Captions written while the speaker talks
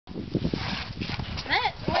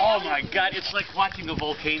Oh my God, it's like watching a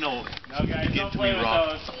volcano begin to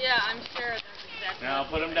erupt. Yeah, I'm sure that's exactly. Now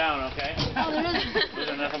put them down, okay?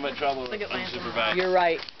 There's nothing but trouble with unsupervised. You're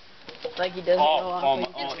right. Like he doesn't know off.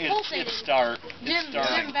 It's start. Jim,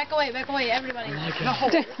 back away, everybody. No.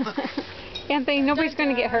 Anthony, nobody's going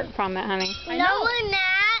to get hurt from it, honey. I know. We're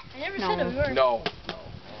not. I never said we were. No.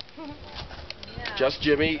 Just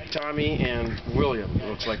Jimmy, Tommy, and William, it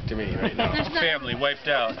looks like to me right now. Family wiped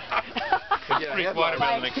out. Yeah,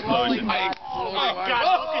 Watermelon explosion. Oh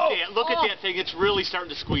God, look at that thing. It's really starting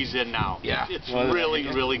to squeeze in now. Yeah. It's really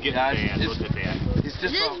getting bad. Look at that. It's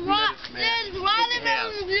just There's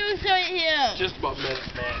watermelon juice right here. Just about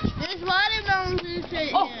minutes, man. There's watermelon juice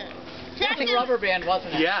right here. Something rubber band,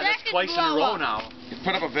 wasn't it? Yeah, that's twice in a row now. You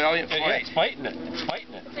put up a valiant Yeah, fight. it's fighting it. It's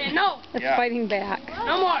fighting it. No. It's Yeah. fighting back.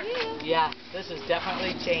 No more. Yeah, this is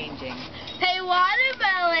definitely changing. Hey,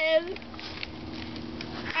 watermelon.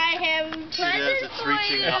 I have presents It's for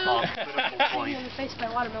reaching you. a critical point. Face by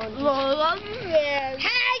watermelon juice.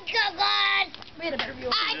 Hey, Cookon. Wait a better view.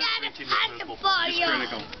 I got a present for It's you.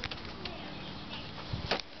 critical.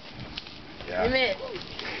 Yeah. Give it.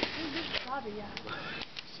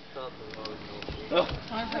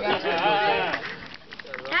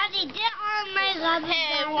 Daddy, get on my rubber.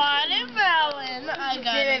 Hey, watermelon. I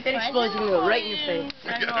got If it explodes, you go right in your face.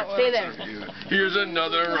 Stay there. Here's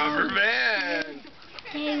another rubber band.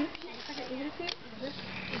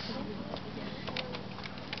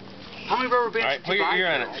 How many rubber bands Alright, did put you your buy? ear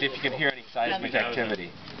on it. See if you can hear any seismic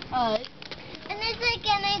activity. And it's like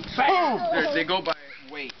an explode. They go by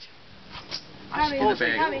weight. I suppose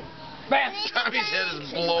they Tommy. Tommy's head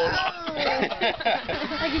is blown off.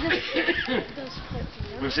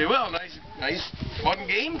 We say, well, nice, fun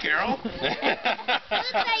game, Carol.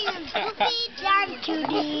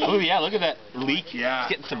 Oh yeah, look at that leak. Yeah. It's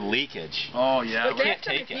getting some leakage. Oh, yeah. You can't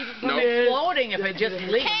take it. No. Exploding if it just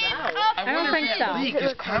leaks out. I don't think so. Leak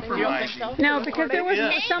is compromising. No, because there was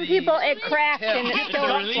some people, it cracked and it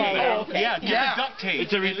still exploded. Yeah, get the duct tape.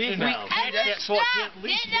 It's a relief valve. So it can't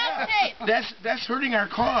leak. That's hurting our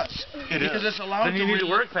cause. Because it's allowing Then you need to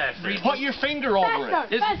work faster. Put your finger over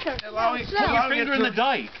it. It's allowing, Put your finger in the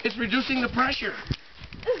dike. It's reducing the pressure.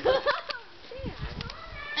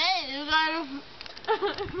 Hey, you gotta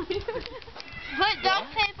put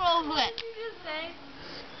duct tape over it.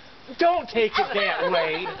 Don't take it that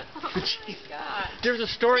way. There's a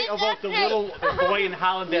story about the little boy in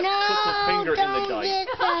Holland that puts his finger in the dike.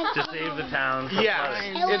 To save the town from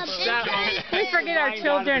Yeah. flooding. We forget our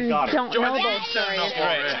children don't know those stories.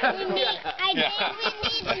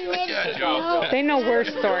 Yeah, Joe. They know worse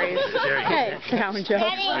stories. Hey, down, Joe.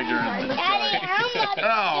 Daddy, how much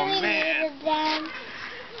Oh, man.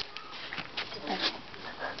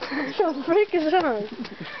 So freak is on.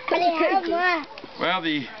 Daddy, how much? Well,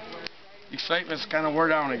 the excitement's kind of wore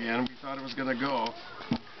down again. We thought it was going to go.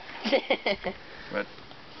 But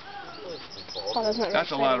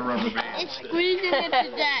that's a lot of rubber bands. It's squeezing it to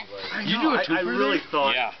death. You do it too. I really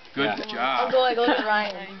thought. Yeah. Good job. Go look at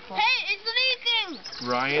Ryan. Hey, it's leaking.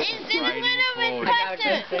 Ryan, It's in the riding middle of clothes. I got a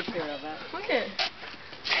good picture of it. Look at it.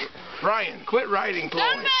 Ryan, quit riding clothes.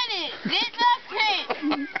 Somebody, get duct tape.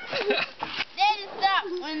 Daddy, stop.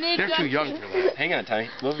 We need They're duct too young for that. Hang on, Tommy.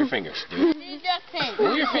 Move your fingers, dude. We need duct tape.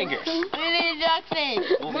 Move your fingers. We need duct tape.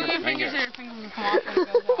 Move your fingers. Your fingers will come off when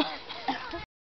it goes off.